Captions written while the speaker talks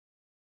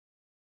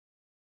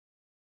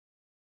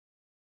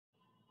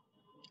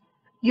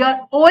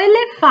Your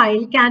OLF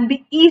file can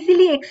be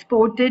easily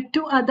exported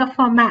to other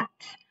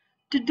formats.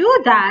 To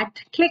do that,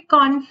 click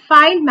on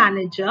File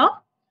Manager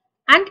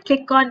and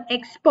click on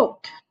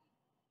Export.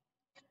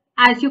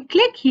 As you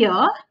click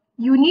here,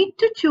 you need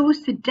to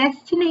choose the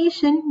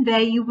destination where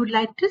you would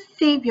like to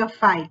save your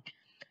file.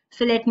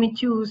 So let me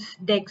choose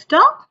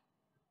Desktop.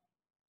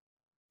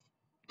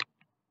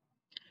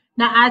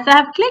 Now as I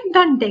have clicked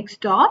on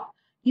Desktop,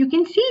 you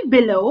can see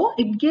below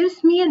it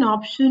gives me an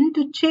option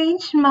to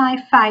change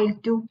my file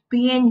to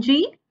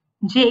PNG,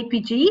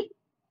 JPG,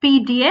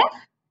 PDF,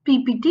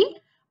 PPT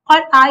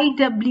or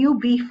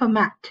IWB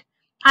format.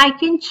 I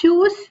can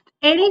choose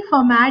any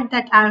format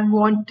that I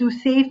want to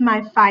save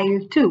my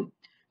file to.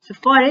 So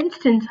for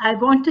instance, I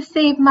want to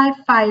save my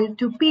file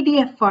to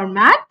PDF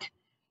format.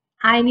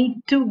 I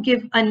need to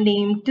give a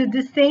name to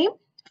the same.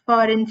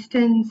 For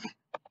instance,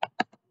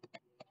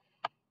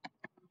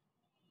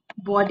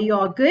 body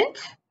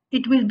organs.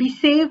 It will be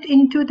saved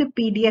into the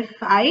PDF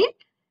file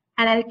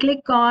and I'll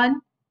click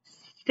on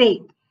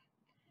Save.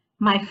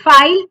 My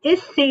file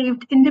is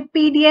saved in the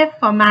PDF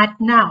format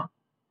now.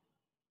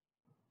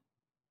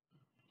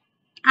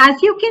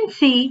 As you can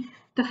see,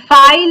 the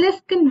file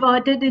is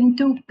converted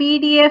into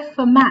PDF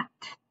format.